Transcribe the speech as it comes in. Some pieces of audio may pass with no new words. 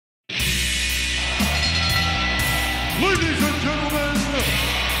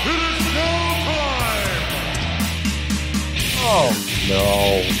Oh,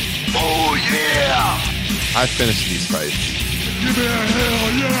 no. Oh, yeah! I finished these fights. Give me a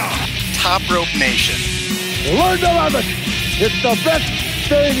hell yeah! Top Rope Nation. Learn to love it. It's the best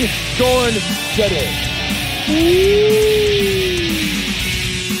thing going today.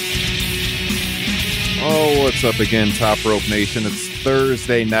 Oh, what's up again, Top Rope Nation? It's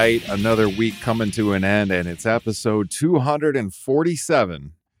Thursday night, another week coming to an end, and it's episode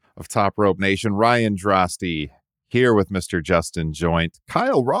 247 of Top Rope Nation. Ryan Drosty here with Mr. Justin Joint.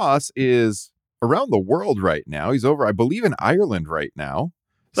 Kyle Ross is around the world right now. He's over, I believe, in Ireland right now.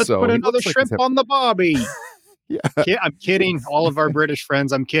 Let's put another shrimp on the bobby. Yeah. I'm kidding. All of our British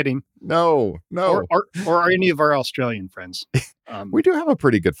friends, I'm kidding. No. Or any of our Australian friends. We do have a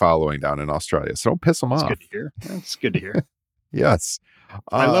pretty good following down in Australia, so don't piss them off. Good to hear. That's good to hear. Yes.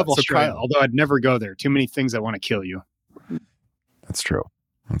 I love so Australia, Kyle, although I'd never go there. Too many things that want to kill you. That's true.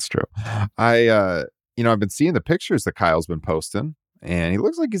 I've been seeing the pictures that Kyle's been posting, and he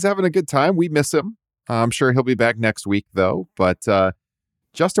looks like he's having a good time. We miss him. I'm sure he'll be back next week, though. But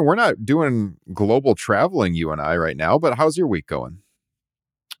Justin, we're not doing global traveling, you and I, right now. But how's your week going?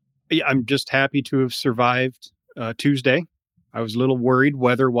 Yeah, I'm just happy to have survived Tuesday. I was a little worried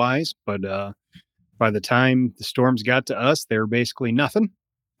weather-wise, but by the time the storms got to us, they were basically nothing.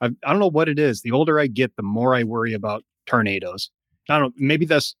 I don't know what it is. The older I get, the more I worry about tornadoes. I don't know. Maybe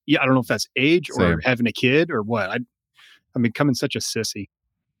I don't know if that's age or Same. having a kid or what. I'm becoming such a sissy.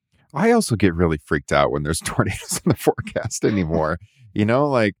 I also get really freaked out when there's tornadoes in the forecast anymore.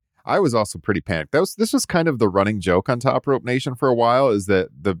 I was also pretty panicked. This was kind of the running joke on Top Rope Nation for a while, is that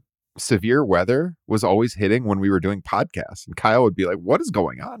the severe weather was always hitting when we were doing podcasts, and Kyle would be like, "What is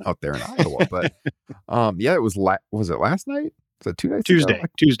going on out there in Iowa?" But it was was it last night? Was it 2 nights Tuesday. ago?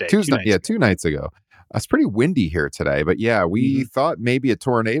 Tuesday. 2 nights ago. It's pretty windy here today, but yeah, we thought maybe a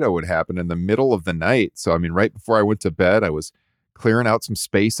tornado would happen in the middle of the night. So, right before I went to bed, I was clearing out some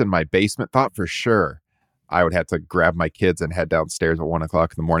space in my basement. Thought for sure I would have to grab my kids and head downstairs at 1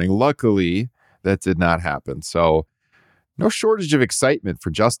 o'clock in the morning. Luckily, that did not happen. So, no shortage of excitement for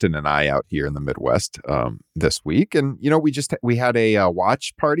Justin and I out here in the Midwest this week. And, we had a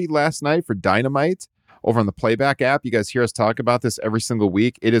watch party last night for Dynamite over on the Playback app. You guys hear us talk about this every single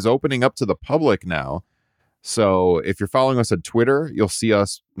week. It is opening up to the public now. So if you're following us on Twitter, you'll see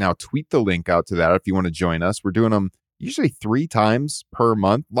us now tweet the link out to that if you want to join us. We're doing them usually 3 times per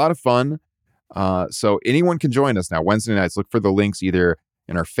month. A lot of fun. So anyone can join us now. Wednesday nights, look for the links either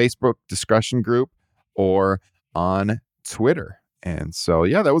in our Facebook discussion group or on Twitter. And so,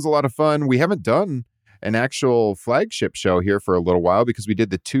 yeah, that was a lot of fun. We haven't done an actual flagship show here for a little while because we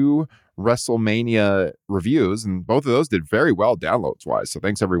did the 2 WrestleMania reviews, and both of those did very well downloads wise. So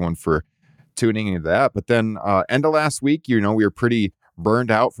thanks everyone for tuning into that. But then end of last week, we were pretty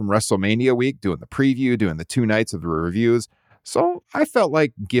burned out from WrestleMania week, doing the preview, doing the 2 nights of the reviews. So I felt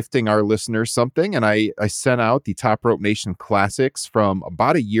like gifting our listeners something, and I sent out the Top Rope Nation Classics from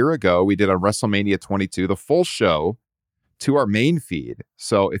about a year ago. We did on WrestleMania 22, the full show, to our main feed.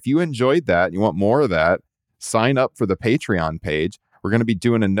 So if you enjoyed that and you want more of that, sign up for the Patreon page. We're going to be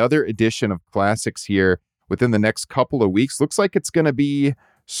doing another edition of Classics here within the next couple of weeks. Looks like it's going to be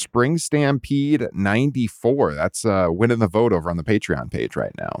Spring Stampede 94. That's winning the vote over on the Patreon page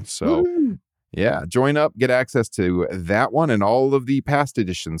right now. So yeah, join up, get access to that one and all of the past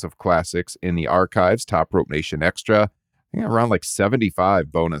editions of Classics in the archives, Top Rope Nation Extra. Around like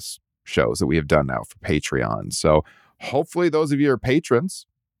 75 bonus shows that we have done now for Patreon. So hopefully those of you who are patrons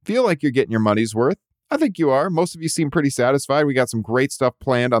feel like you're getting your money's worth. I think you are. Most of you seem pretty satisfied. We got some great stuff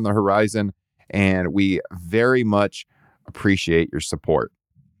planned on the horizon, and we very much appreciate your support.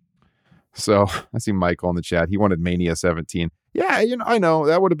 So I see Michael in the chat. He wanted Mania 17. Yeah, I know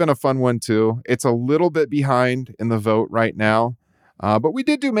that would have been a fun one too. It's a little bit behind in the vote right now, but we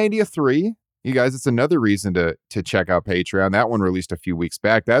did do Mania 3. You guys, it's another reason to check out Patreon. That one released a few weeks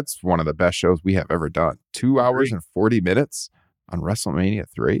back. That's one of the best shows we have ever done. 2 hours and 40 minutes on WrestleMania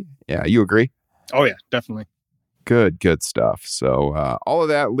 3. Yeah, you agree? Oh, yeah, definitely. Good stuff. So all of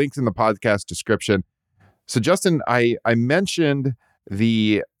that linked in the podcast description. So Justin, I mentioned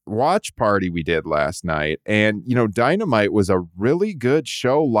the watch party we did last night, and Dynamite was a really good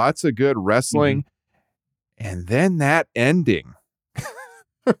show, lots of good wrestling, and then that ending.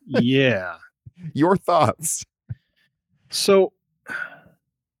 Yeah. Your thoughts? So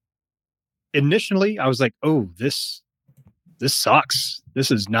initially I was like, oh, this sucks.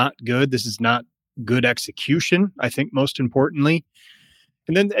 This is not good. This is not good execution, I think, most importantly.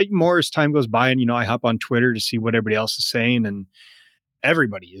 And then more as time goes by, and I hop on Twitter to see what everybody else is saying, and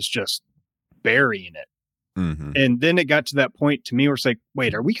everybody is just burying it. And then it got to that point to me where it's like,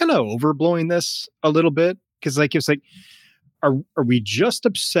 wait, are we kind of overblowing this a little bit? Because it's like are we just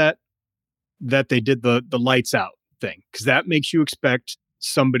upset that they did the lights out thing? Because that makes you expect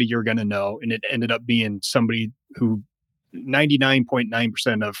somebody you're going to know, and it ended up being somebody who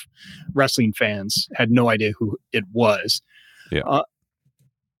 99.9% of wrestling fans had no idea who it was. Yeah.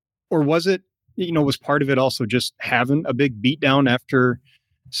 Or was it, was part of it also just having a big beatdown after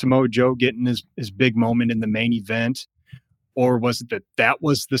Samoa Joe getting his big moment in the main event? Or was it that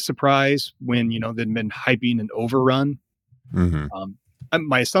was the surprise when, they'd been hyping an overrun? Mm-hmm.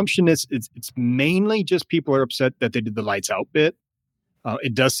 My assumption is it's mainly just people are upset that they did the lights out bit.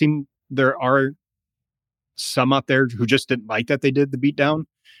 It does seem there are some out there who just didn't like that they did the beatdown.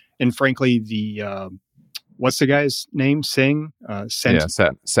 And frankly, the what's the guy's name? Singh?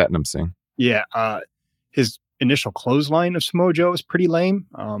 Satnam Singh. Yeah. His initial clothesline of Samoa Joe is pretty lame.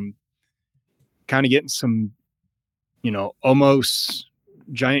 Kind of getting some, almost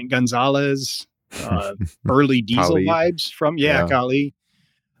Giant Gonzalez, early Diesel Khali. vibes from, Khali.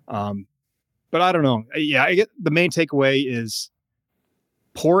 But I don't know. Yeah, I get the main takeaway is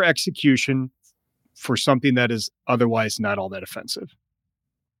poor execution for something that is otherwise not all that offensive.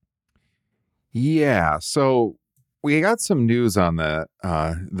 Yeah. So we got some news on that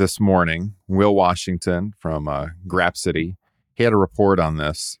this morning. Will Washington from Grapsity, he had a report on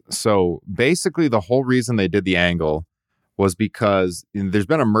this. So basically the whole reason they did the angle was because there's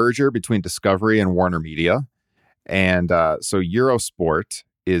been a merger between Discovery and Warner Media. And so Eurosport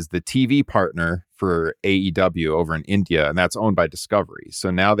is the TV partner for AEW over in India, and that's owned by Discovery. So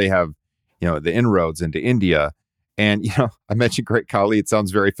now they have, the inroads into India. And, I mentioned Great Khali. It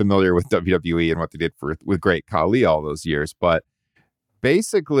sounds very familiar with WWE and what they did with Great Khali all those years. But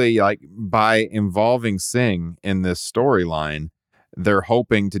basically, like, by involving Singh in this storyline, they're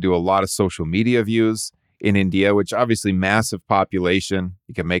hoping to do a lot of social media views in India, which obviously massive population.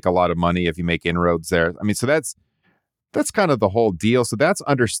 You can make a lot of money if you make inroads there. I mean, so that's kind of the whole deal. So that's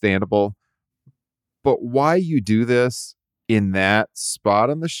understandable. But why you do this in that spot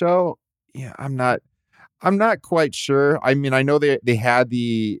on the show? Yeah, I'm not quite sure. I mean, I know they had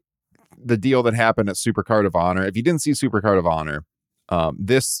the deal that happened at Supercard of Honor. If you didn't see Supercard of Honor,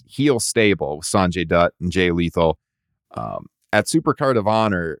 this heel stable, Sanjay Dutt and Jay Lethal, at Supercard of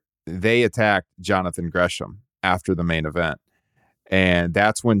Honor, they attacked Jonathan Gresham after the main event. And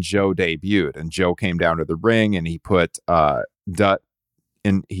that's when Joe debuted. And Joe came down to the ring and he put Dutt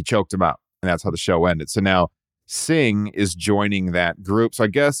and he choked him out. And that's how the show ended. So now Singh is joining that group. So I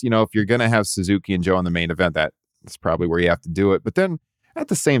guess, if you're going to have Suzuki and Joe in the main event, that's probably where you have to do it. But then at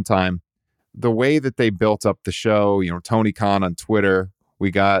the same time, the way that they built up the show, Tony Khan on Twitter, we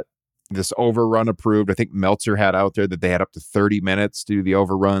got this overrun approved. I think Meltzer had out there that they had up to 30 minutes to do the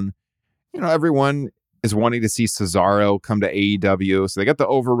overrun. Everyone is wanting to see Cesaro come to AEW. So they got the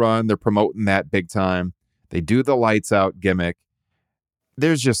overrun. They're promoting that big time. They do the lights out gimmick.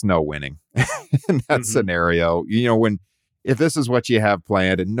 There's just no winning in that scenario. If this is what you have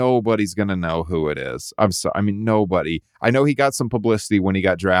planned and nobody's going to know who it is. I'm sorry. I mean, nobody. I know he got some publicity when he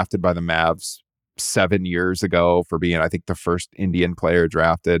got drafted by the Mavs 7 years ago for being, I think, the first Indian player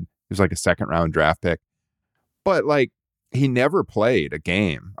drafted. He was like a second round draft pick. But he never played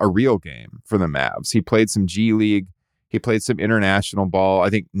a real game for the Mavs. He played some G League. He played some international ball. I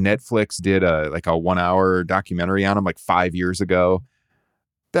think Netflix did a 1 hour documentary on him 5 years ago.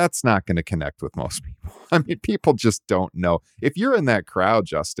 That's not going to connect with most people. I mean, people just don't know. If you're in that crowd,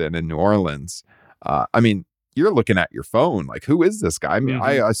 Justin, in New Orleans, you're looking at your phone. Who is this guy? I mean,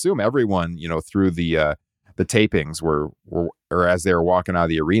 I assume everyone, through the tapings or as they were walking out of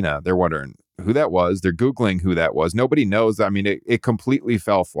the arena, they're wondering who that was. They're Googling who that was. Nobody knows. I mean, it completely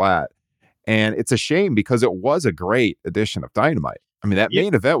fell flat. And it's a shame because it was a great edition of Dynamite. I mean, that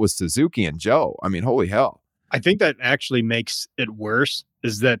main event was Suzuki and Joe. I mean, holy hell. I think that actually makes it worse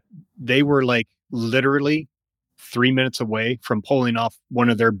is that they were literally 3 minutes away from pulling off one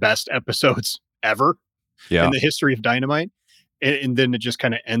of their best episodes ever in the history of Dynamite. And then it just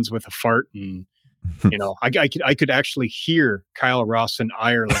kind of ends with a fart. And, I could actually hear Kyle Ross in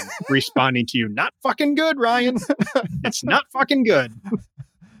Ireland responding to you. Not fucking good, Ryan. It's not fucking good.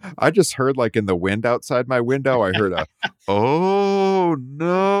 I just heard in the wind outside my window, I heard oh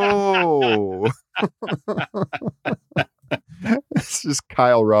no. It's just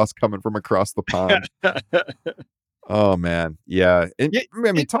Kyle Ross coming from across the pond. Oh man. Yeah. And,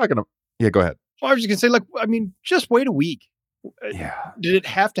 go ahead. Well, I was just going to say, just wait a week. Yeah. Did it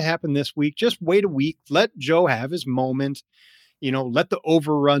have to happen this week? Just wait a week. Let Joe have his moment. Let the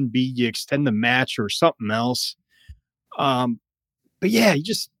overrun be. You extend the match or something else. But yeah, you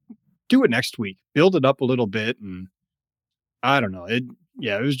just do it next week. Build it up a little bit. And I don't know. It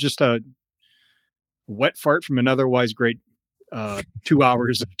was just a wet fart from an otherwise great 2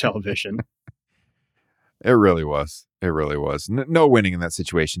 hours of television. It really was. It really was. No winning in that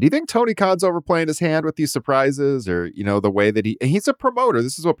situation. Do you think Tony Khan's overplaying his hand with these surprises, or the way that he's a promoter?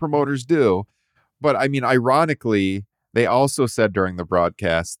 This is what promoters do. But I mean, ironically, they also said during the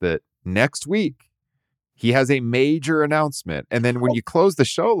broadcast that next week he has a major announcement. And then when you close the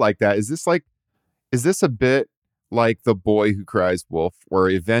show like that, is this a bit like The Boy Who Cries Wolf, where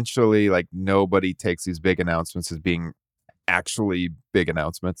eventually like nobody takes these big announcements as being actually big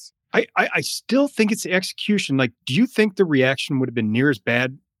announcements? I still think it's the execution. Like, do you think the reaction would have been near as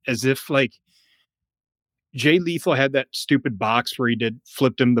bad as if like Jay Lethal had that stupid box where he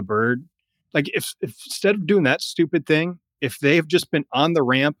flipped him the bird? Like if instead of doing that stupid thing, if they have just been on the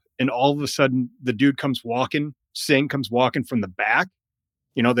ramp and all of a sudden the dude comes walking, Singh comes walking from the back,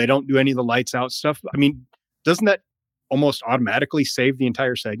 they don't do any of the lights out stuff. I mean, doesn't that almost automatically save the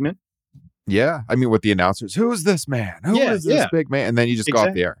entire segment? Yeah. I mean, with the announcers, who is this man? Who is this big man? And then you just go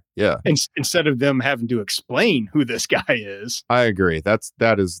off the air. Yeah. And instead of them having to explain who this guy is. I agree. That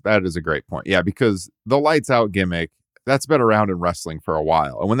is a great point. Yeah. Because the lights out gimmick, that's been around in wrestling for a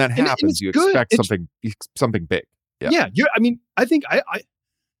while. And when that happens, you expect something big. Yeah. Yeah. I mean, I think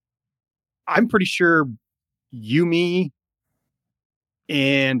I'm pretty sure you, me,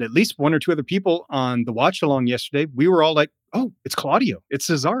 and at least one or two other people on the watch along yesterday, we were all like, oh, it's Claudio. It's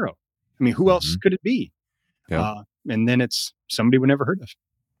Cesaro. I mean, who else could it be? Yeah. And then it's somebody we never heard of.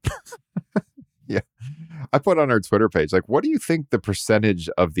 Yeah. I put on our Twitter page, like, what do you think the percentage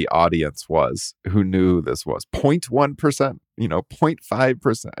of the audience was who knew this was? 0.1%,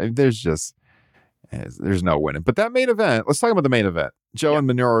 0.5%. I mean, there's no winning. But that main event, let's talk about the main event. Joe and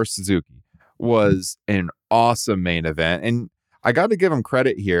Minoru Suzuki was an awesome main event. And I got to give him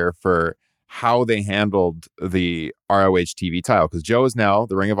credit here for how they handled the ROH TV title, because Joe is now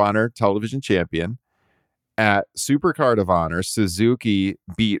the Ring of Honor television champion. At Supercard of Honor, Suzuki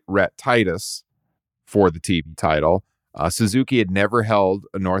beat Rhett Titus for the TV title. Suzuki had never held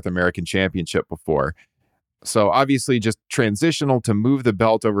a North American championship before. So obviously just transitional to move the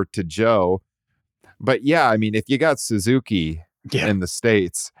belt over to Joe. But yeah, I mean, if you got Suzuki in the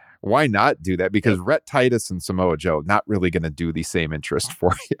States, why not do that? Because Rhett Titus and Samoa Joe not really going to do the same interest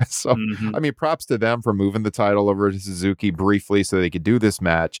for you. So, I mean, props to them for moving the title over to Suzuki briefly so they could do this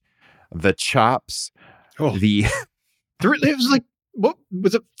match. The chops, it was like, what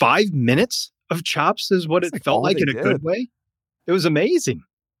was it? 5 minutes of chops is what it felt like in a good way. It was amazing.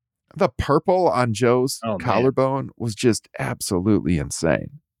 The purple on Joe's collarbone was just absolutely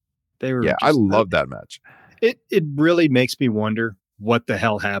insane. I love that match. It really makes me wonder what the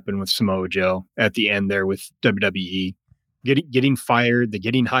hell happened with Samoa Joe at the end there with WWE, getting fired, the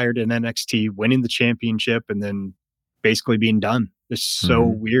getting hired in NXT, winning the championship, and then basically being done. It's so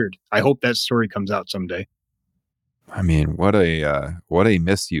weird. I hope that story comes out someday. I mean, what a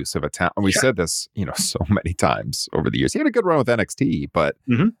misuse of a talent. We said this, so many times over the years. He had a good run with NXT, but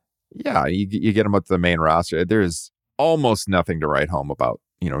you get him up to the main roster. There's almost nothing to write home about,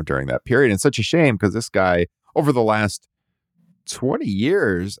 during that period. And such a shame because this guy over the last 20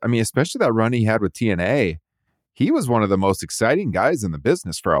 years, I mean, especially that run he had with TNA, he was one of the most exciting guys in the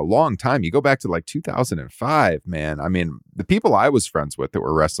business for a long time. You go back to like 2005, man. I mean, the people I was friends with that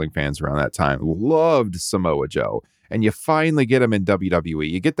were wrestling fans around that time loved Samoa Joe. And you finally get him in WWE.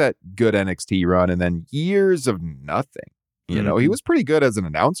 You get that good NXT run and then years of nothing. He was pretty good as an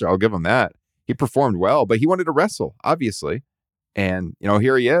announcer. I'll give him that. He performed well, but he wanted to wrestle, obviously. And,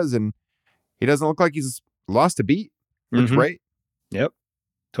 here he is, and he doesn't look like he's lost a beat. Looks great. Yep.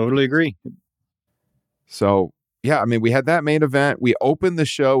 Totally agree. So, yeah, I mean, we had that main event. We opened the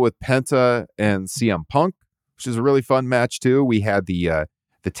show with Penta and CM Punk, which is a really fun match, too. We had the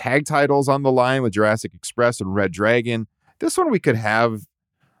tag titles on the line with Jurassic Express and Red Dragon. This one we could have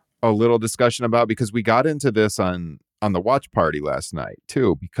a little discussion about because we got into this on the watch party last night,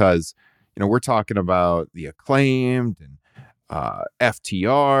 too, because, we're talking about the Acclaimed and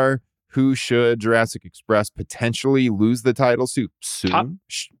FTR. Who should Jurassic Express potentially lose the titles to soon?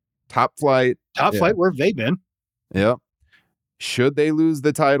 Top Flight. Top Flight, where have they been? Yeah. Should they lose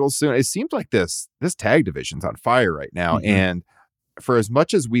the titles soon? It seems like this tag division's on fire right now. And for as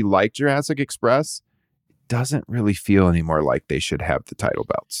much as we like Jurassic Express, it doesn't really feel anymore like they should have the title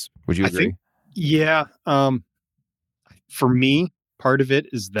belts. Would you agree? For me, part of it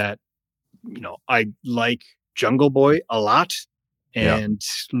is that, I like Jungle Boy a lot. And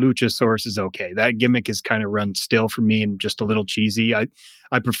Luchasaurus is okay. That gimmick is kind of run still for me and just a little cheesy. I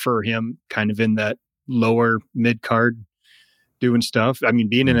prefer him kind of in that lower mid card doing stuff. I mean,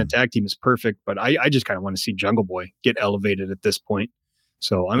 being in a tag team is perfect, but I just kind of want to see Jungle Boy get elevated at this point.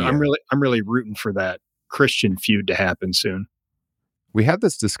 So I'm really rooting for that Christian feud to happen soon. We had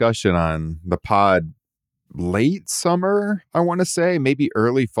this discussion on the pod late summer, I want to say, maybe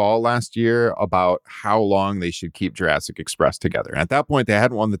early fall last year, about how long they should keep Jurassic Express together. And at that point, they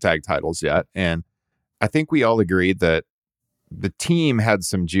hadn't won the tag titles yet. And I think we all agreed that the team had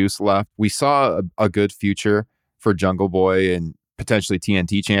some juice left. We saw a good future for Jungle Boy and potentially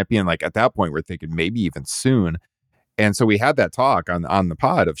TNT champion. Like at that point, we're thinking maybe even soon. And so we had that talk on the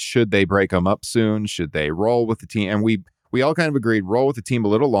pod of should they break them up soon? Should they roll with the team? And we all kind of agreed roll with the team a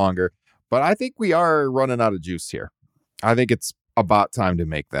little longer. But I think we are running out of juice here. I think it's about time to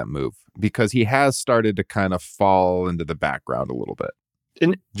make that move because he has started to kind of fall into the background a little bit.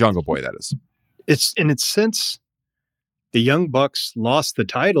 And Jungle Boy, that is. It's since the Young Bucks lost the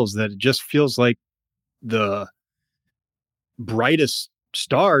titles that it just feels like the brightest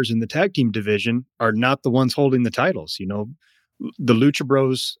stars in the tag team division are not the ones holding the titles. You know, the Lucha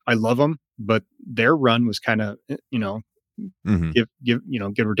Bros, I love them, but their run was kind of,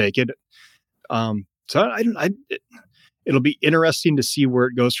 give or take it. So it'll be interesting to see where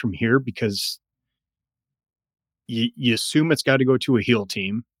it goes from here because you assume it's got to go to a heel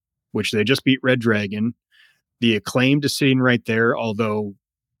team, which they just beat Red Dragon. The Acclaimed is sitting right there, although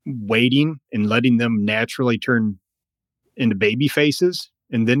waiting and letting them naturally turn into baby faces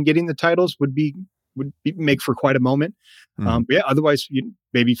and then getting the titles would make for quite a moment. But yeah, otherwise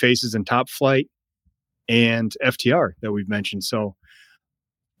baby faces and Top Flight and FTR that we've mentioned. So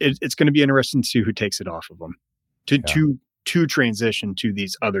it's going to be interesting to see who takes it off of them to transition to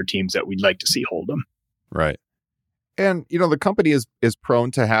these other teams that we'd like to see hold them. Right. And, the company is prone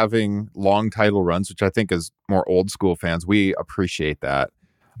to having long title runs, which I think as more old school fans, we appreciate that.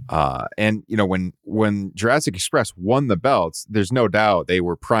 And, when Jurassic Express won the belts, there's no doubt they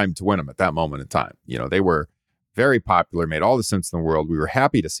were primed to win them at that moment in time. They were very popular, made all the sense in the world. We were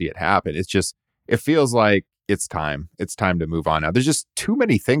happy to see it happen. It's just, it feels like it's time. It's time to move on now. There's just too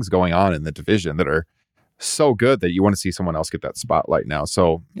many things going on in the division that are so good that you want to see someone else get that spotlight now.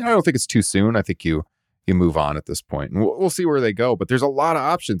 So, I don't think it's too soon. I think you move on at this point, and we'll see where they go. But there's a lot of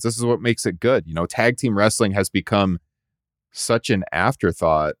options. This is what makes it good. Tag team wrestling has become such an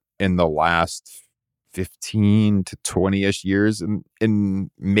afterthought in the last 15 to 20-ish years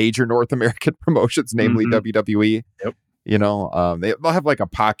in major North American promotions, namely WWE. Yep. They'll have like a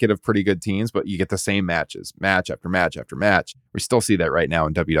pocket of pretty good teams, but you get the same matches, match after match after match. We still see that right now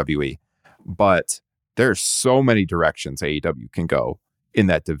in WWE. But there's so many directions AEW can go in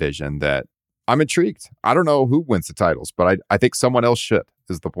that division that I'm intrigued. I don't know who wins the titles, but I think someone else should,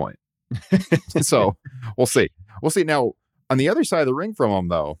 is the point. So we'll see. We'll see. Now, on the other side of the ring from them,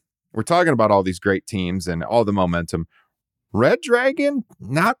 though, we're talking about all these great teams and all the momentum. Red Dragon,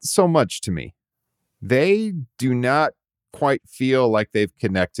 not so much to me. They do not quite feel like they've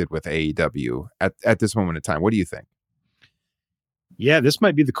connected with AEW at this moment in time. What do you think? Yeah, this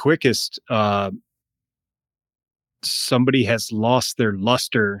might be the quickest somebody has lost their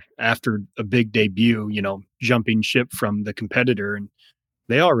luster after a big debut, jumping ship from the competitor. And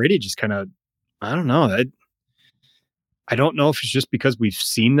they already just kind of, I don't know. I don't know if it's just because we've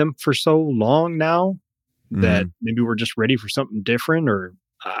seen them for so long now that maybe we're just ready for something different, or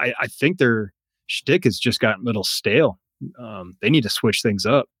I think their shtick has just gotten a little stale. They need to switch things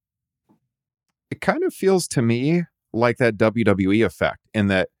up. It kind of feels to me like that WWE effect, in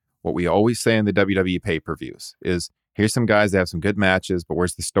that what we always say in the WWE pay-per-views is, here's some guys that have some good matches, but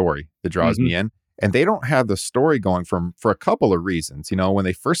where's the story that draws me in? And they don't have the story going for a couple of reasons. When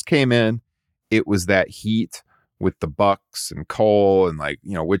they first came in, it was that heat with the Bucks and Cole and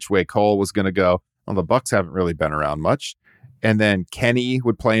which way Cole was going to go. Well, the Bucks haven't really been around much. And then Kenny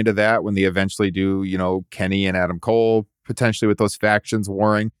would play into that when they eventually do, Kenny and Adam Cole potentially with those factions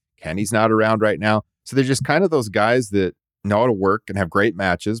warring. Kenny's not around right now. So they're just kind of those guys that know how to work and have great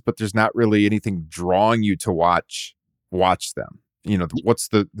matches, but there's not really anything drawing you to watch them. What's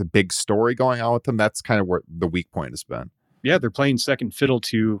the big story going on with them? That's kind of where the weak point has been. Yeah, they're playing second fiddle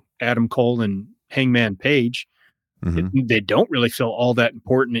to Adam Cole and Hangman Page. They don't really feel all that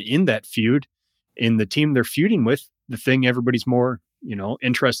important in that feud. In the team they're feuding with, the thing everybody's more,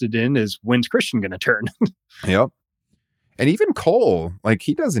 interested in is, when's Christian going to turn? Yep. And even Cole,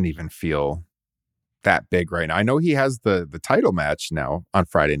 he doesn't even feel that big right now. I know he has the title match now on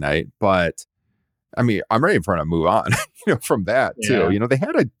Friday night, but I mean, I'm ready for him to move on, from that too. They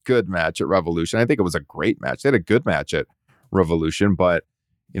had a good match at Revolution. I think it was a great match. They had a good match at Revolution, but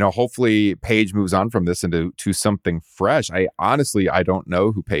hopefully Paige moves on from this into something fresh. I don't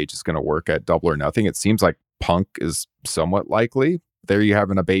know who Paige is going to work at Double or Nothing. It seems like Punk is somewhat likely. There you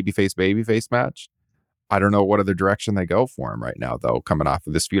having a babyface match. I don't know what other direction they go for him right now, though, coming off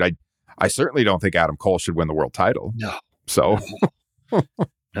of this feud. I certainly don't think Adam Cole should win the world title. No. So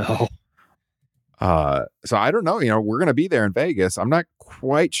No. So I don't know. We're going to be there in Vegas. I'm not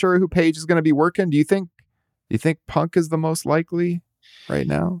quite sure who Paige is going to be working. Do you think Punk is the most likely right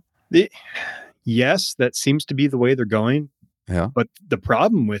now? Yes, that seems to be the way they're going. Yeah. But the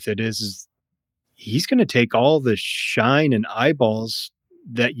problem with it is he's going to take all the shine and eyeballs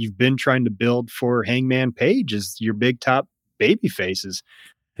that you've been trying to build for Hangman Page as your big top baby faces.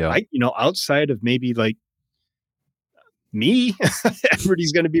 Yeah. Outside of maybe like me,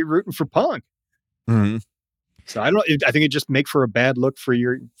 everybody's going to be rooting for Punk. Mm-hmm. So I think it just make for a bad look for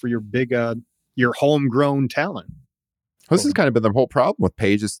your big, your homegrown talent. This has kind of been the whole problem with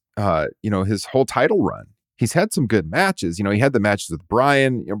Page's, his whole title run. He's had some good matches. He had the matches with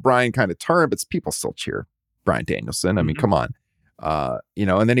Bryan. Bryan kind of turned, but people still cheer Bryan Danielson. I mean, come on.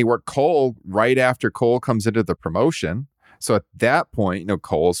 And then he worked Cole right after Cole comes into the promotion. So at that point,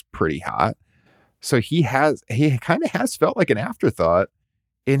 Cole's pretty hot. So he kind of has felt like an afterthought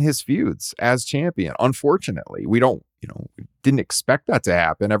in his feuds as champion. Unfortunately, we didn't expect that to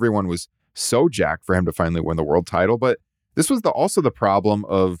happen. Everyone was so jacked for him to finally win the world title. But this was also the problem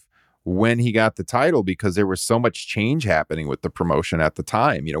of when he got the title, because there was so much change happening with the promotion at the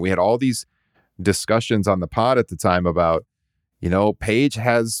time. We had all these discussions on the pod at the time about, Hangman Page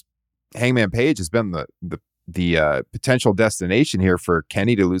has been the potential destination here for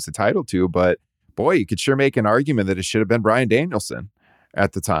Kenny to lose the title to. But boy, you could sure make an argument that it should have been Bryan Danielson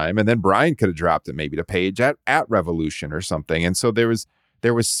at the time. And then Bryan could have dropped it maybe to Page at Revolution or something. And so there was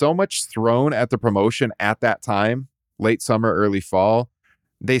so much thrown at the promotion at that time, late summer, early fall.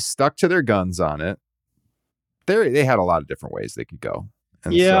 They stuck to their guns on it. They had a lot of different ways they could go.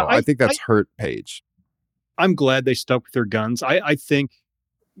 And so I think that's hurt Page. I'm glad they stuck with their guns. I think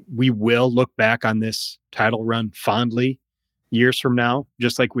we will look back on this title run fondly years from now,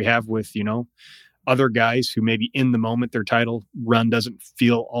 just like we have with, other guys who maybe in the moment their title run doesn't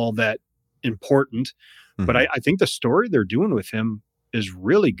feel all that important. Mm-hmm. But I think the story they're doing with him is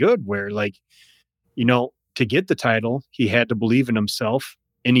really good, where to get the title, he had to believe in himself,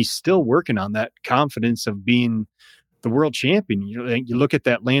 and he's still working on that confidence of being the world champion. You look at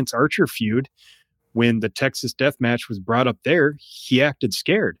that Lance Archer feud. When the Texas Death Match was brought up there, he acted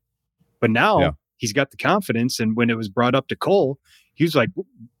scared. But now he's got the confidence. And when it was brought up to Cole, he was like,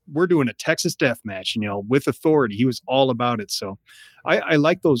 we're doing a Texas Death Match, with authority. He was all about it. So I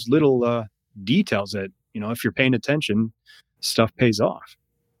like those little details that, if you're paying attention, stuff pays off.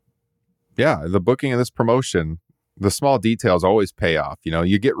 Yeah, the booking of this promotion, the small details always pay off.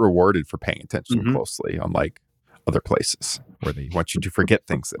 You get rewarded for paying attention closely, unlike other places where they want you to forget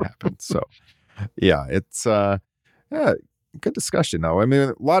things that happened. So yeah, it's good discussion though. I mean,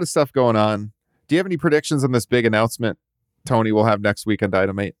 a lot of stuff going on. Do you have any predictions on this big announcement Tony will have next week on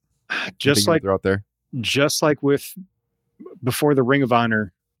Dynamite? Just like out there, just like with before the Ring of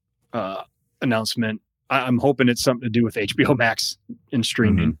Honor announcement, I'm hoping it's something to do with HBO Max and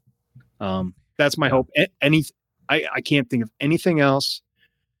streaming. That's my hope. I can't think of anything else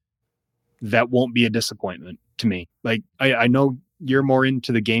that won't be a disappointment to me. Like I know you're more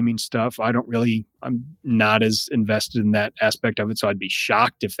into the gaming stuff. I'm not as invested in that aspect of it. So I'd be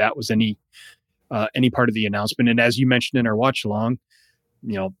shocked if that was any part of the announcement. And as you mentioned in our watch along,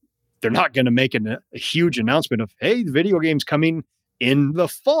 they're not going to make a huge announcement of, hey, the video game's coming in the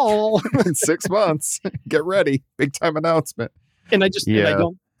fall in 6 months. Get ready. Big time announcement. And I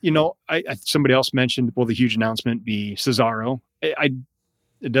don't, somebody else mentioned, will the huge announcement be Cesaro?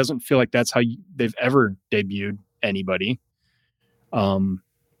 It doesn't feel like that's how they've ever debuted anybody.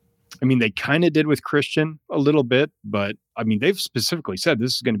 They kind of did with Christian a little bit, but they've specifically said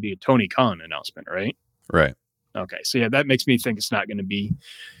this is going to be a Tony Khan announcement, right? Right. Okay. So yeah, that makes me think it's not going to be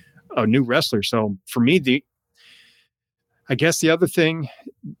a new wrestler. So for me, I guess the other thing,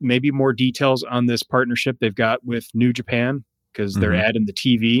 maybe more details on this partnership they've got with New Japan, because they're adding the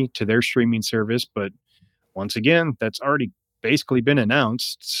TV to their streaming service. But once again, that's already basically been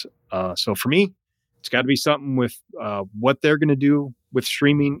announced. So for me, it's got to be something with what they're going to do with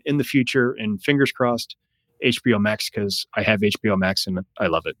streaming in the future, and fingers crossed HBO Max, because I have HBO Max and I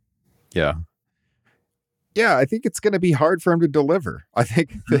love it. Yeah. Yeah, I think it's going to be hard for him to deliver. I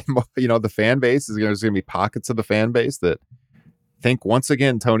think the fan base there's going to be pockets of the fan base that think once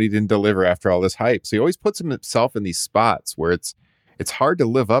again Tony didn't deliver after all this hype. So he always puts himself in these spots where it's hard to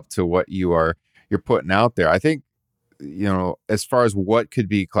live up to what you're putting out there. I think as far as what could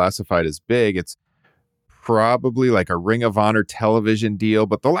be classified as big, it's probably like a Ring of Honor television deal,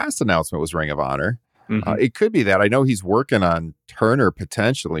 but the last announcement was Ring of Honor. It could be that. I know he's working on Turner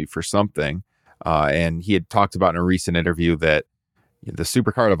potentially for something. And he had talked about in a recent interview that the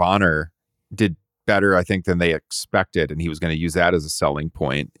Supercard of Honor did better, I think, than they expected. And he was going to use that as a selling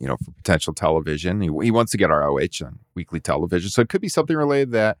point, for potential television. He wants to get ROH on weekly television. So it could be something related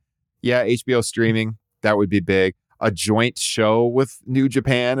to that. Yeah, HBO streaming, that would be big. A joint show with New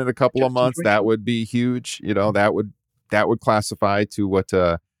Japan in a couple of months, that would be huge. That would classify to what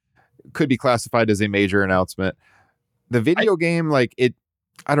could be classified as a major announcement. The video game, I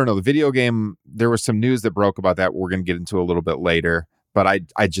don't know. The video game, there was some news that broke about that we're going to get into a little bit later, but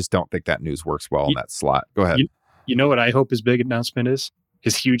I just don't think that news works well in that slot. Go ahead. You know what I hope his big announcement is?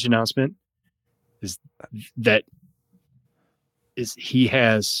 His huge announcement is that he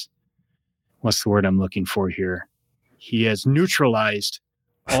has, what's the word I'm looking for here? He has neutralized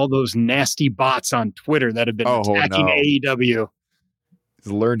all those nasty bots on Twitter that have been attacking AEW.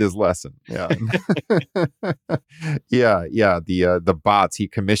 He's learned his lesson. Yeah. Yeah. The bots, he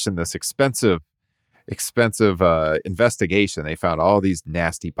commissioned this expensive investigation. They found all these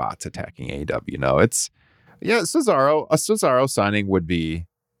nasty bots attacking AEW. A Cesaro signing would be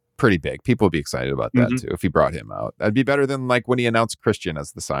pretty big. People would be excited about that too if he brought him out. That'd be better than when he announced Christian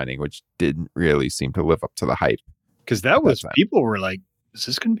as the signing, which didn't really seem to live up to the hype. Because people were like, is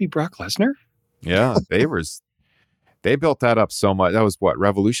this going to be Brock Lesnar? Yeah, they built that up so much. That was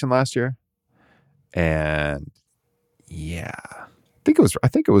Revolution last year? And yeah, I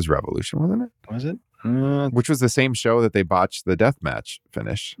think it was Revolution, wasn't it? Was it? Which was the same show that they botched the death match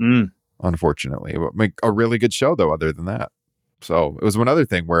finish, unfortunately. A really good show, though, other than that. So it was one other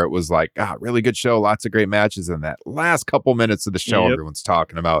thing where it was really good show, lots of great matches. And that last couple minutes of the show, everyone's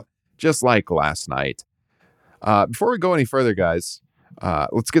talking about, just like last night. Before we go any further, guys,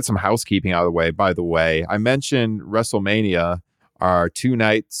 let's get some housekeeping out of the way. By the way, I mentioned WrestleMania, our 2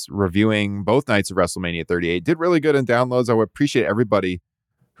 nights reviewing both nights of WrestleMania 38. Did really good in downloads. I would appreciate everybody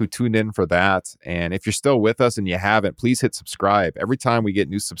who tuned in for that. And if you're still with us and you haven't, please hit subscribe. Every time we get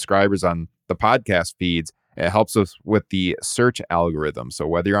new subscribers on the podcast feeds, it helps us with the search algorithm. So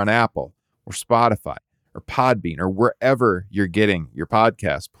whether you're on Apple or Spotify or Podbean or wherever you're getting your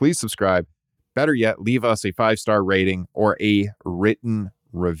podcast, please subscribe. Better yet, leave us a 5-star rating or a written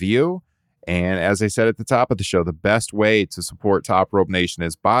review. And as I said at the top of the show, the best way to support Top Rope Nation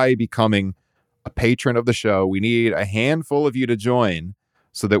is by becoming a patron of the show. We need a handful of you to join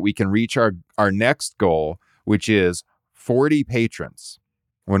so that we can reach our next goal, which is 40 patrons.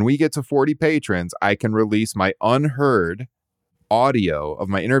 When we get to 40 patrons, I can release my unheard audio of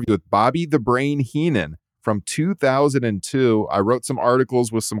my interview with Bobby the Brain Heenan from 2002. I wrote some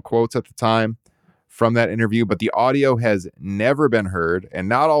articles with some quotes at the time from that interview, but the audio has never been heard, and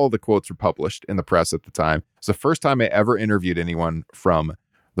not all of the quotes were published in the press at the time. It's the first time I ever interviewed anyone from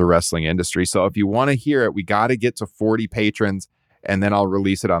the wrestling industry. So if you want to hear it, we got to get to 40 patrons, and then I'll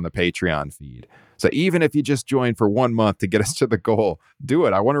release it on the Patreon feed. So even if you just join for 1 month to get us to the goal, do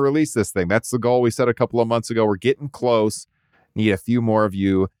it. I want to release this thing. That's the goal we set a couple of months ago. We're getting close. Need a few more of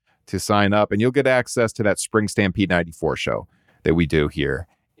you to sign up, and you'll get access to that Spring Stampede 94 show that we do here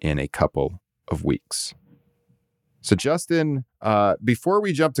in a couple of weeks. So Justin, before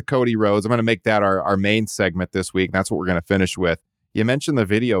we jump to Cody Rhodes, I'm going to make that our main segment this week. That's what we're going to finish with. You mentioned the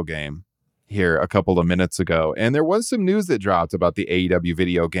video game here a couple of minutes ago, and there was some news that dropped about the AEW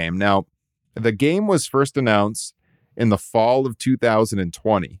video game. Now, the game was first announced in the fall of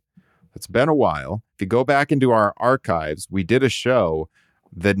 2020. It's been a while. If you go back into our archives, we did a show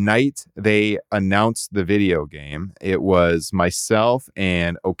the night they announced the video game. It was myself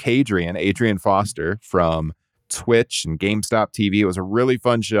and Adrian Foster from Twitch and GameStop TV. It was a really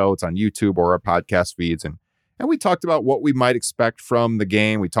fun show. It's on YouTube or our podcast feeds. And we talked about what we might expect from the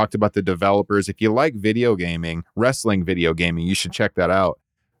game. We talked about the developers. If you like video gaming, wrestling video gaming, you should check that out.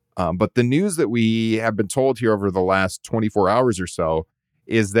 But the news that we have been told here over the last 24 hours or so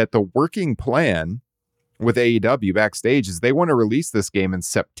is that the working plan with AEW backstage is they want to release this game in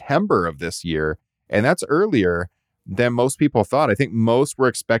September of this year. And that's earlier than most people thought. I think most were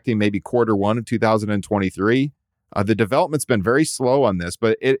expecting maybe Q1 of 2023. The development's been very slow on this,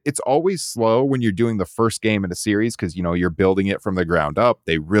 but it's always slow when you're doing the first game in a series because, you're building it from the ground up.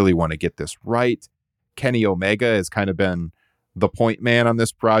 They really want to get this right. Kenny Omega has kind of been the point man on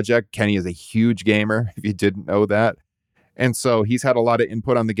this project. Kenny is a huge gamer, if you didn't know that. And so he's had a lot of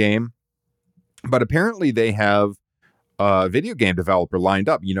input on the game. But apparently they have a video game developer lined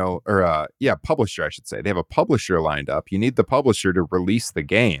up, publisher, I should say. They have a publisher lined up. You need the publisher to release the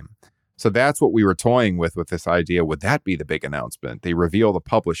game. So that's what we were toying with this idea. Would that be the big announcement? They reveal the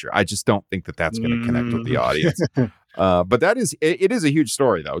publisher. I just don't think that that's going to connect with the audience. But it is a huge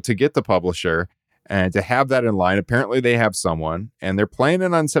story, though, to get the publisher and to have that in line. Apparently they have someone, and they're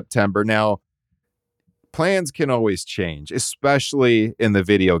planning on September. Now, plans can always change, especially in the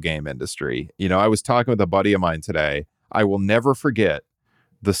video game industry. I was talking with a buddy of mine today. I will never forget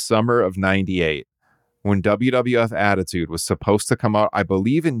the summer of '98 when WWF Attitude was supposed to come out, I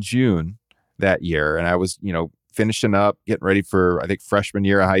believe in June that year. And I was, finishing up, getting ready for, I think, freshman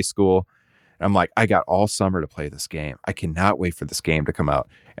year of high school. And I'm like, I got all summer to play this game. I cannot wait for this game to come out.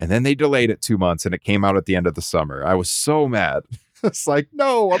 And then they delayed it 2 months and it came out at the end of the summer. I was so mad. It's like,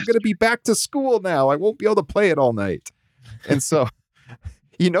 no, I'm going to be back to school now. I won't be able to play it all night. And so,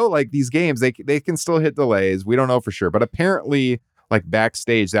 like these games, they can still hit delays. We don't know for sure. But apparently, like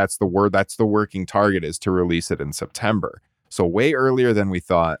backstage, that's the word. That's the working target, is to release it in September. So way earlier than we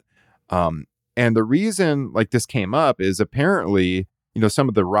thought. And the reason like this came up is apparently, some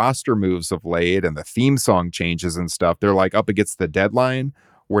of the roster moves of late and the theme song changes and stuff, they're like up against the deadline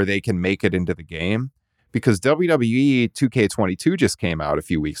where they can make it into the game. Because WWE 2K22 just came out a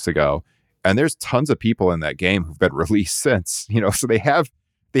few weeks ago, and there's tons of people in that game who've been released since, so they have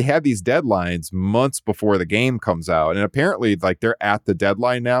these deadlines months before the game comes out. And apparently like they're at the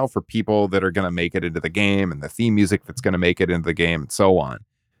deadline now for people that are going to make it into the game and the theme music that's going to make it into the game and so on.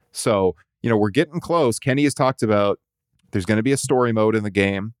 So, we're getting close. Kenny has talked about there's going to be a story mode in the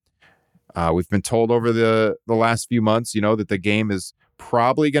game. We've been told over the last few months, that the game is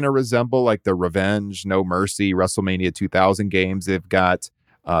probably going to resemble like the Revenge, No Mercy, WrestleMania 2000 games. They've got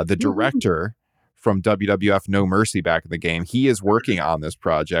the director from WWF No Mercy back in the game. He is working on this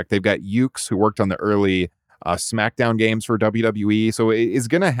project. They've got Ukes, who worked on the early SmackDown games for WWE. So it is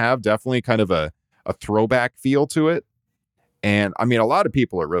going to have definitely kind of a throwback feel to it. And I mean, a lot of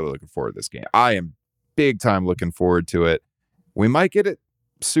people are really looking forward to this game. I am big time looking forward to it. We might get it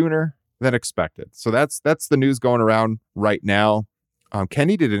sooner than expected. So that's the news going around right now.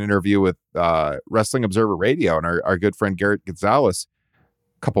 Kenny did an interview with Wrestling Observer Radio and our good friend Garrett Gonzalez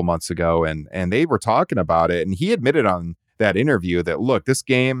a couple months ago, and they were talking about it. And he admitted on that interview that, look, this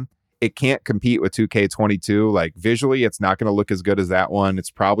game, it can't compete with 2K22. Like visually, it's not going to look as good as that one. It's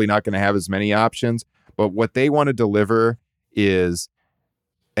probably not going to have as many options. But what they want to deliver is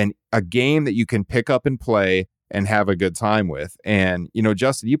a game that you can pick up and play and have a good time with. And,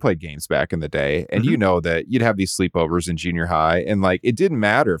 Justin, you played games back in the day, and you know that you'd have these sleepovers in junior high, and like, it didn't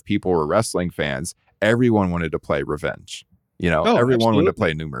matter if people were wrestling fans. Everyone wanted to play Revenge. Everyone absolutely. wanted to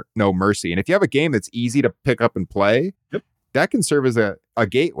play No Mercy. And if you have a game that's easy to pick up and play, that can serve as a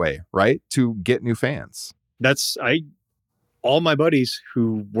gateway, right, to get new fans. All my buddies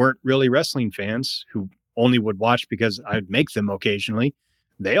who weren't really wrestling fans, who only would watch because I'd make them occasionally,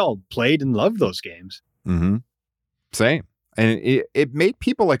 they all played and loved those games. Mm-hmm. Same. And it made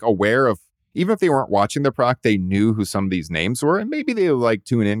people like aware of, even if they weren't watching the product, they knew who some of these names were, and maybe they would like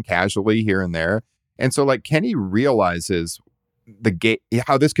tune in casually here and there. And so like Kenny realizes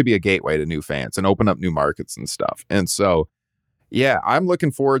how this could be a gateway to new fans and open up new markets and stuff. And so, yeah, I'm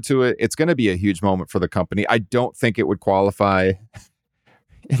looking forward to it. It's going to be a huge moment for the company. I don't think it would qualify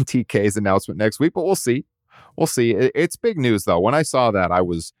in TK's announcement next week, but we'll see. We'll see. It's big news though. When I saw that, I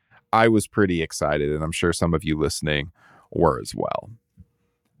was pretty excited, and I'm sure some of you listening were as well.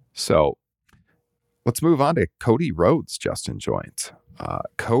 So let's move on to Cody Rhodes, Justin Joint.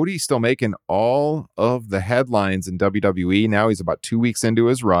 Cody still making all of the headlines in WWE. Now he's about 2 weeks into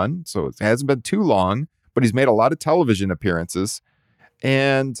his run, so it hasn't been too long, but he's made a lot of television appearances.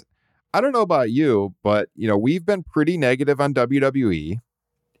 And I don't know about you, but we've been pretty negative on WWE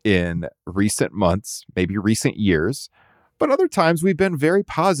in recent months, maybe recent years. But other times we've been very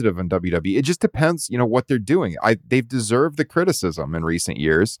positive on WWE. It just depends, what they're doing. They've deserved the criticism in recent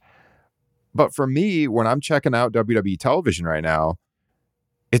years. But for me, when I'm checking out WWE television right now,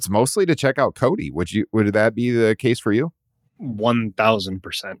 it's mostly to check out Cody. Would that be the case for you?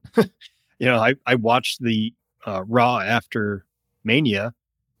 1,000%. I watched the Raw after Mania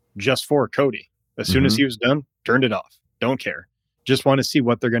just for Cody. As soon as he was done, turned it off. Don't care. Just want to see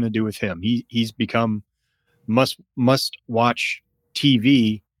what they're going to do with him. He's become must watch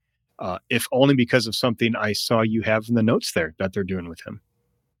TV, if only because of something I saw you have in the notes there that they're doing with him.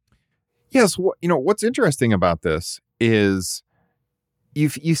 Yes. What's interesting about this is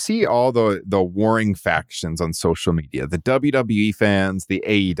you see all the warring factions on social media, the WWE fans, the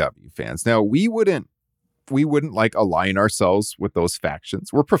AEW fans. Now we wouldn't like align ourselves with those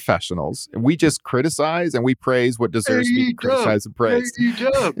factions. We're professionals, and we just criticize and we praise what deserves to be criticized and praised.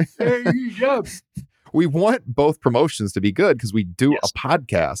 We want both promotions to be good because we do a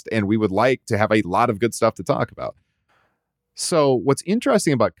podcast, and we would like to have a lot of good stuff to talk about. So what's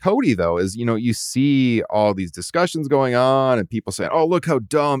interesting about Cody, though, is, you see all these discussions going on and people saying, oh, look how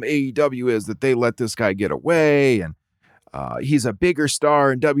dumb AEW is that they let this guy get away. And he's a bigger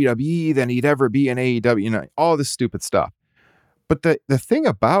star in WWE than he'd ever be in AEW, all this stupid stuff. But the thing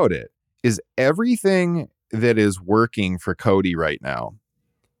about it is everything that is working for Cody right now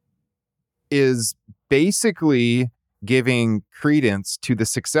is basically giving credence to the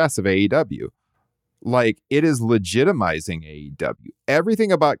success of AEW. Like, it is legitimizing AEW.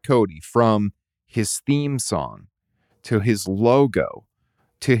 Everything about Cody, from his theme song to his logo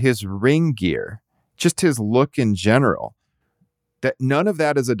to his ring gear, just his look in general, that none of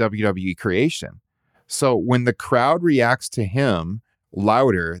that is a WWE creation. So when the crowd reacts to him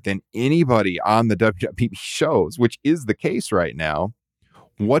louder than anybody on the WWE shows, which is the case right now,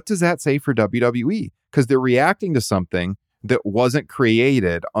 what does that say for WWE? Because they're reacting to something that wasn't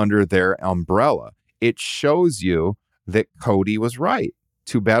created under their umbrella. It shows you that Cody was right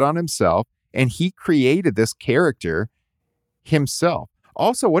to bet on himself, and he created this character himself.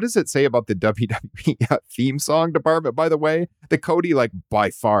 Also, what does it say about the WWE theme song department, by the way? That Cody, like,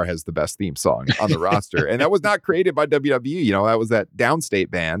 by far has the best theme song on the roster. And that was not created by WWE. That was that Downstate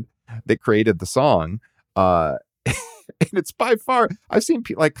band that created the song. And it's by far, I've seen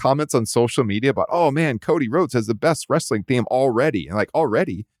like comments on social media about, oh man, Cody Rhodes has the best wrestling theme already. And like,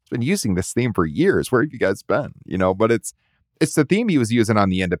 already, he's been using this theme for years. Where have you guys been? But it's the theme he was using on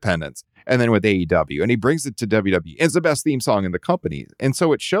the independents and then with AEW, and he brings it to WWE. It's the best theme song in the company. And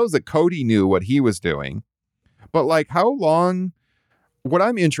so it shows that Cody knew what he was doing. But like, how long, what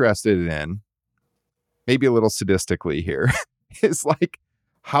I'm interested in, maybe a little sadistically here, is like,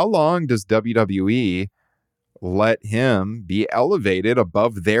 how long does WWE let him be elevated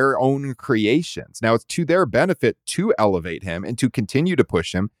above their own creations? Now, it's to their benefit to elevate him and to continue to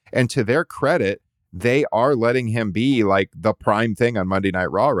push him. And to their credit, they are letting him be like the prime thing on Monday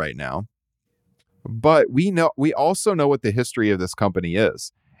Night Raw right now. But we also know what the history of this company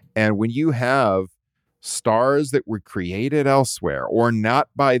is. And when you have stars that were created elsewhere or not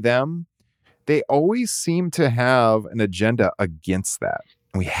by them, they always seem to have an agenda against that.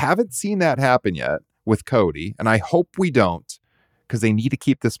 And we haven't seen that happen yet with Cody. And I hope we don't, because they need to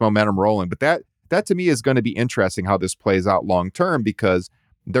keep this momentum rolling. But that to me is going to be interesting how this plays out long term, because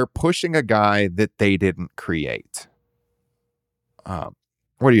they're pushing a guy that they didn't create. What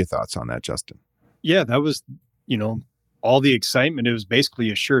are your thoughts on that, Justin? Yeah, that was, all the excitement. It was basically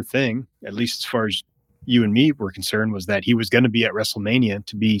a sure thing, at least as far as you and me were concerned, was that he was going to be at WrestleMania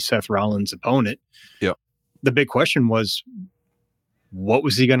to be Seth Rollins' opponent. Yeah. The big question was, what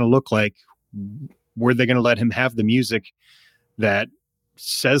was he going to look like? Were they going to let him have the music that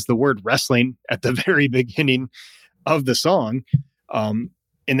says the word wrestling at the very beginning of the song? And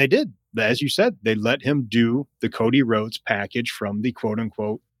they did. As you said, they let him do the Cody Rhodes package from the quote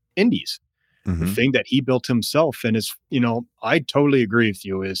unquote indies. Mm-hmm. The thing that he built himself. And is, I totally agree with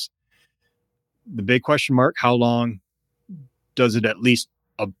you, is the big question mark. How long does it at least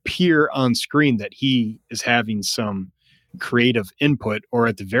appear on screen that he is having some creative input, or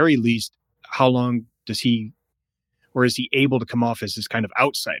at the very least, how long does he, or is he able to come off as this kind of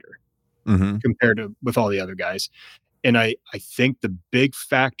outsider compared to with all the other guys? And I think the big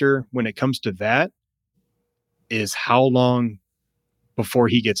factor when it comes to that is how long before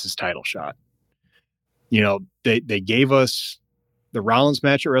he gets his title shot. They gave us the Rollins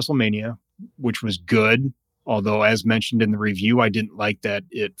match at WrestleMania, which was good. Although, as mentioned in the review, I didn't like that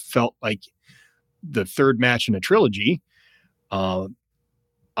it felt like the third match in a trilogy.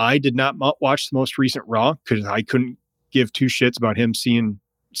 I did not watch the most recent Raw because I couldn't give two shits about him seeing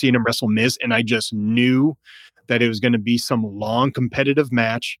him wrestle Miz, and I just knew that it was going to be some long competitive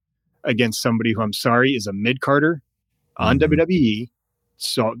match against somebody who, I'm sorry, is a mid-carder on WWE.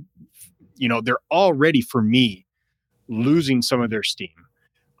 So, they're already, for me, losing some of their steam.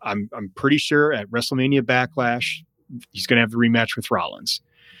 I'm pretty sure at WrestleMania Backlash, he's going to have the rematch with Rollins.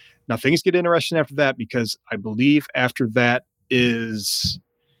 Now, things get interesting after that, because I believe after that is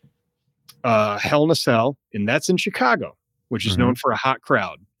Hell in a Cell, and that's in Chicago, which is known for a hot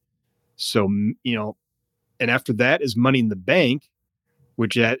crowd. So, and after that is Money in the Bank,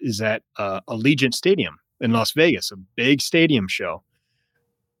 which is at Allegiant Stadium in Las Vegas, a big stadium show.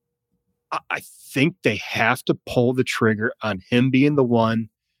 I think they have to pull the trigger on him being the one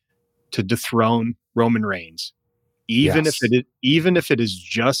to dethrone Roman Reigns, even if it is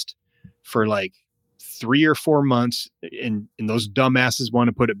just for like 3 or 4 months, and those dumbasses want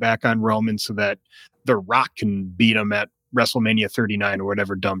to put it back on Roman so that The Rock can beat him at WrestleMania 39 or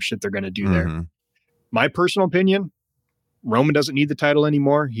whatever dumb shit they're going to do there. My personal opinion, Roman doesn't need the title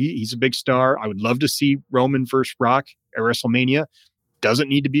anymore. He's a big star. I would love to see Roman versus Rock at WrestleMania. Doesn't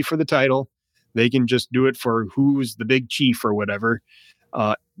need to be for the title. They can just do it for who's the big chief or whatever.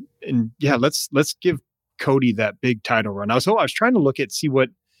 And yeah, let's give Cody that big title run. I was trying to see what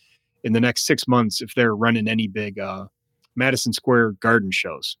in the next 6 months, if they're running any big Madison Square Garden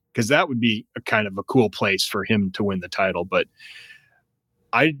shows, because that would be a kind of a cool place for him to win the title. But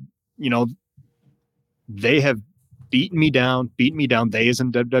they have beaten me down. They as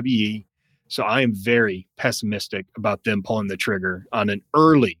in WWE. So I am very pessimistic about them pulling the trigger on an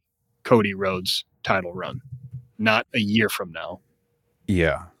early Cody Rhodes title run, not a year from now.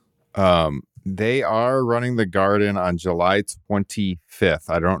 Yeah. They are running the Garden on July 25th.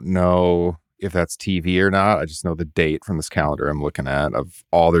 I don't know if that's TV or not. I just know the date from this calendar I'm looking at of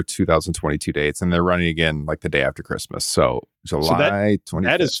all their 2022 dates, and they're running again like the day after Christmas. So July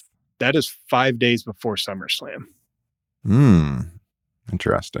 25th. That is 5 days before SummerSlam.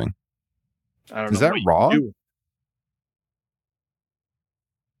 Interesting. I don't Is know. that Raw?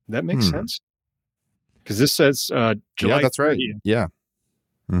 That makes sense. Because this says July. Yeah, that's 30th. right. Yeah.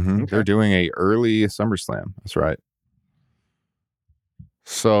 Okay. They're doing a early SummerSlam. That's right.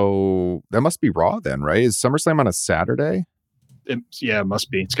 So that must be Raw then, right? Is SummerSlam on a Saturday? It must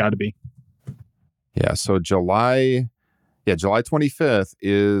be. It's got to be. Yeah. So July 25th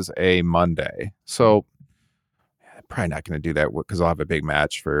is a Monday. So probably not going to do that because I'll have a big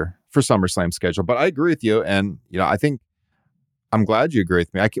match for SummerSlam schedule. But I agree with you. And, I think I'm glad you agree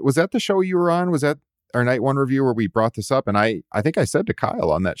with me. Was that the show you were on? Was that our night one review where we brought this up? And I think I said to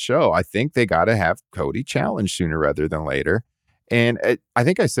Kyle on that show, I think they got to have Cody challenge sooner rather than later. And I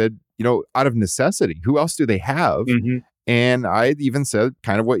think I said, out of necessity, who else do they have? Mm-hmm. And I even said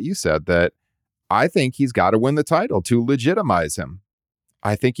kind of what you said, that I think he's got to win the title to legitimize him.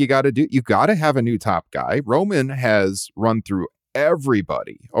 I think you got to have a new top guy. Roman has run through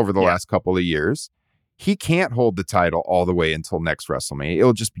everybody over the last couple of years. He can't hold the title all the way until next WrestleMania.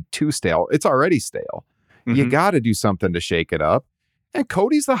 It'll just be too stale. It's already stale. Mm-hmm. You got to do something to shake it up. And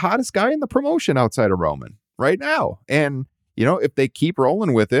Cody's the hottest guy in the promotion outside of Roman right now. And, if they keep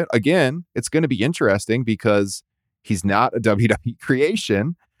rolling with it, again, it's going to be interesting because he's not a WWE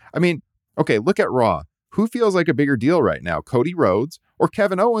creation. I mean, okay, look at Raw. Who feels like a bigger deal right now? Cody Rhodes or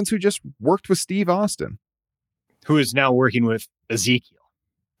Kevin Owens, who just worked with Steve Austin? Who is now working with Ezekiel.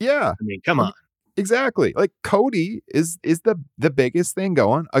 Yeah. I mean, come on. Exactly. Like Cody is the biggest thing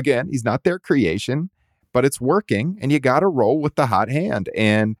going. Again, he's not their creation, but it's working, and you got to roll with the hot hand.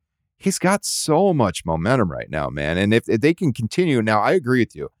 And he's got so much momentum right now, man. And if they can continue, now I agree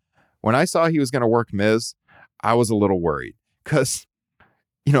with you. When I saw he was going to work Miz, I was a little worried because,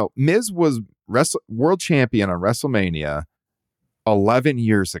 Miz was world champion on WrestleMania 11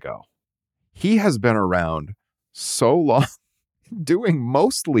 years ago. He has been around so long doing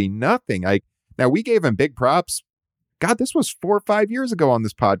mostly nothing. Now we gave him big props. God, this was 4 or 5 years ago on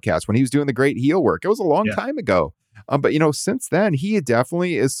this podcast when he was doing the great heel work. It was a long time ago. But since then, he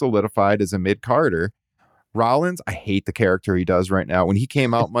definitely is solidified as a mid-carder. Rollins, I hate the character he does right now. When he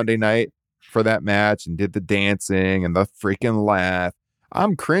came out Monday night for that match and did the dancing and the freaking laugh,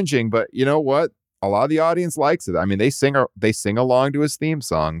 I'm cringing, but you know what? A lot of the audience likes it. I mean, they sing along to his theme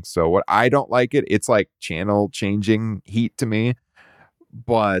song. So what I don't like it's like channel changing heat to me.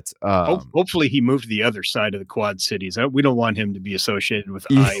 But hopefully he moved to the other side of the Quad Cities. We don't want him to be associated with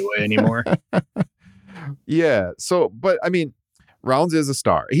Iowa anymore. Yeah. So, but I mean, Rollins is a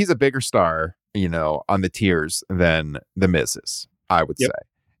star. He's a bigger star, on the tiers than the Miz is, I would say.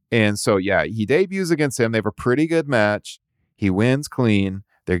 And so, he debuts against him. They have a pretty good match. He wins clean.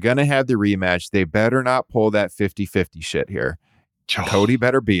 They're going to have the rematch. They better not pull that 50-50 shit here. Cody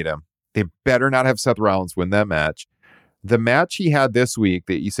better beat him. They better not have Seth Rollins win that match. The match he had this week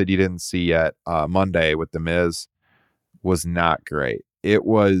that you said you didn't see yet, Monday with The Miz, was not great. It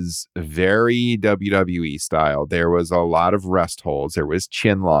was very WWE style. There was a lot of rest holds. There was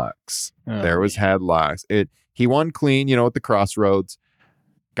chin locks. There was headlocks. He won clean, at the Crossroads.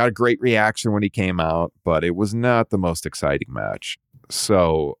 Got a great reaction when he came out, but it was not the most exciting match.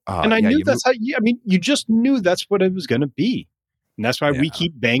 So, and I knew that's how. You just knew that's what it was going to be, and that's why we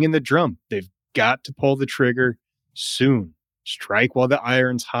keep banging the drum. They've got to pull the trigger soon. Strike while the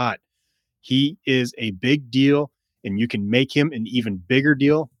iron's hot. He is a big deal. And you can make him an even bigger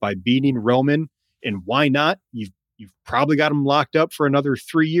deal by beating Roman. And why not? You've probably got him locked up for another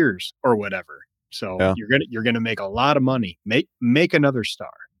 3 years or whatever. So you're gonna make a lot of money. Make another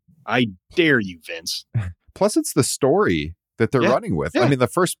star. I dare you, Vince. Plus, it's the story that they're running with. I mean, the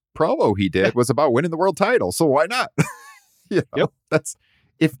first promo he did was about winning the world title. So why not? That's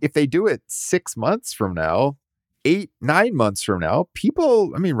if they do it 6 months from now. 8-9 months from now,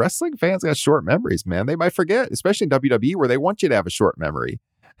 wrestling fans got short memories, man. They might forget, especially in WWE where they want you to have a short memory.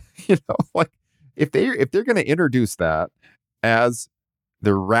 Like if they're going to introduce that as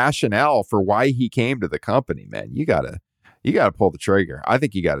the rationale for why he came to the company, man, you gotta pull the trigger. I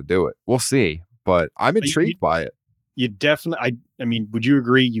think you got to do it. We'll see, but I'm intrigued by it. You definitely, I mean, would you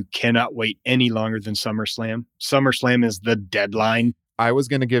agree you cannot wait any longer than SummerSlam? SummerSlam is the deadline. I was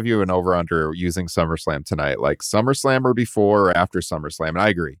going to give you an over-under using SummerSlam tonight, like SummerSlam or before or after SummerSlam, and I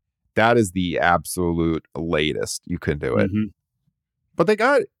agree. That is the absolute latest you can do it. Mm-hmm. But they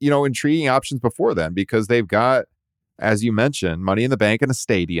got, intriguing options before then because they've got, as you mentioned, Money in the Bank in a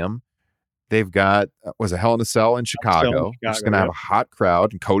stadium. They've got, was a Hell in a Cell in Chicago. They're just going to have a hot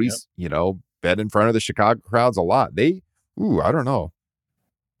crowd. And Cody's, been in front of the Chicago crowds a lot. I don't know.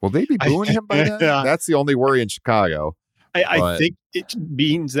 Will they be booing him by then? That's the only worry in Chicago. I think it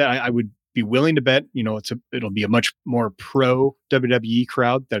means that I would be willing to bet, it'll be a much more pro WWE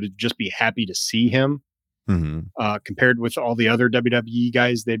crowd that would just be happy to see him compared with all the other WWE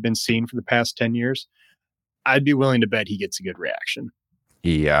guys they've been seeing for the past 10 years. I'd be willing to bet he gets a good reaction.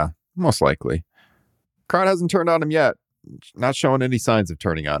 Yeah, most likely. Crowd hasn't turned on him yet. Not showing any signs of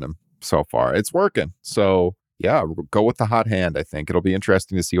turning on him so far. It's working. So yeah, go with the hot hand. I think it'll be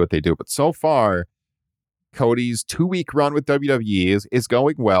interesting to see what they do. But so far, Cody's 2-week run with WWE is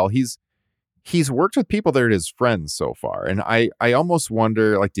going well. He's worked with people that are his friends so far. And I almost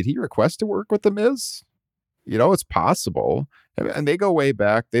wonder, like, did he request to work with The Miz? It's possible. And they go way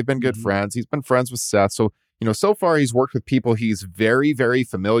back. They've been good friends. He's been friends with Seth. So, so far he's worked with people he's very, very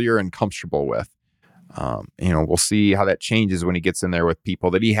familiar and comfortable with. We'll see how that changes when he gets in there with people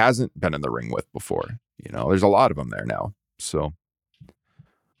that he hasn't been in the ring with before. There's a lot of them there now. So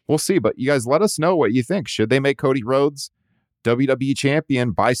we'll see. But you guys let us know what you think. Should they make Cody Rhodes WWE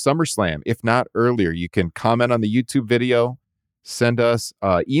champion by SummerSlam? If not earlier, you can comment on the YouTube video, send us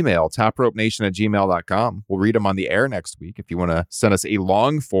email, topropenation@gmail.com. We'll read them on the air next week if you want to send us a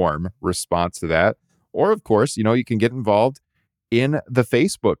long form response to that. Or, of course, you can get involved in the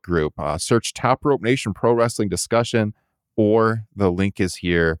Facebook group. Search Top Rope Nation Pro Wrestling Discussion, or the link is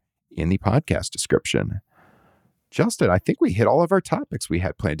here in the podcast description. Justin, I think we hit all of our topics we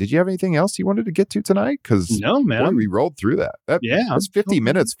had planned. Did you have anything else you wanted to get to tonight? Because no, man, boy, we rolled through that. Those 50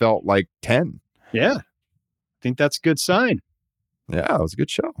 minutes felt like 10. Yeah, I think that's a good sign. Yeah, it was a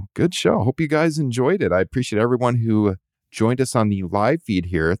good show. Good show. Hope you guys enjoyed it. I appreciate everyone who joined us on the live feed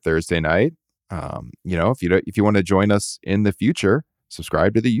here Thursday night. If you want to join us in the future,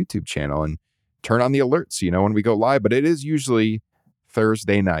 subscribe to the YouTube channel and turn on the alerts so you know when we go live. But it is usually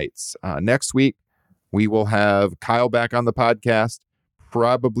Thursday nights. Next week, we will have Kyle back on the podcast.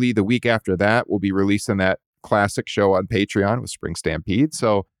 Probably the week after that, we'll be releasing that classic show on Patreon with Spring Stampede.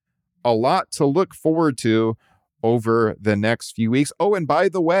 So a lot to look forward to over the next few weeks. Oh, and by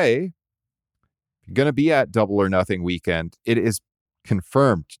the way, you're going to be at Double or Nothing weekend. It is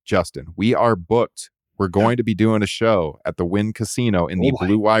confirmed, Justin. We are booked. We're going to be doing a show at the Wynn Casino in the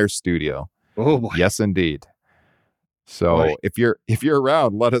Blue Wire studio. Oh boy. Yes, indeed. So if you're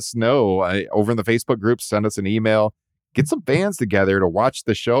around, let us know over in the Facebook group. Send us an email. Get some fans together to watch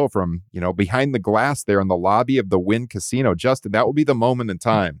the show from behind the glass there in the lobby of the Wynn Casino. Justin, that will be the moment in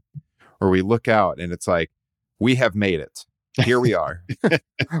time where we look out and it's like, we have made it. Here we are.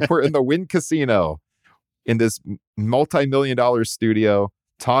 We're in the Wynn Casino in this multi-million-dollar studio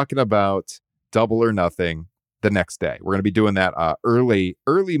talking about Double or Nothing the next day. We're going to be doing that early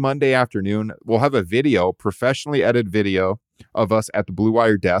Monday afternoon. We'll have a video, professionally edited video of us at the Blue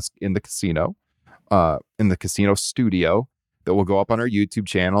Wire desk in the casino studio that will go up on our YouTube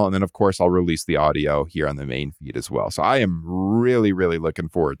channel. And then, of course, I'll release the audio here on the main feed as well. So I am really, really looking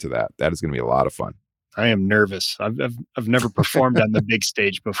forward to that. That is going to be a lot of fun. I am nervous. I've never performed on the big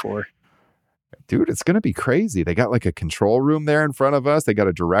stage before. Dude, it's going to be crazy. They got like a control room there in front of us. They got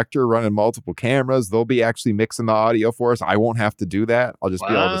a director running multiple cameras. They'll be actually mixing the audio for us. I won't have to do that. I'll just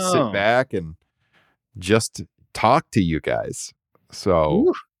be able to sit back and just talk to you guys.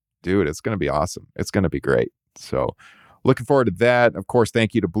 So, dude, it's going to be awesome. It's going to be great. So looking forward to that. Of course,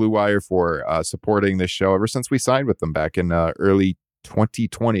 thank you to Blue Wire for supporting this show ever since we signed with them back in early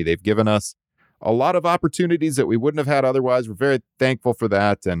 2020. They've given us a lot of opportunities that we wouldn't have had otherwise. We're very thankful for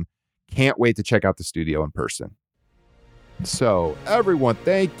that and can't wait to check out the studio in person. So, everyone,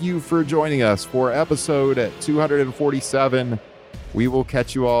 thank you for joining us for episode 247. We will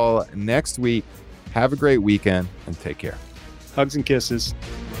catch you all next week. Have a great weekend and take care. Hugs and kisses.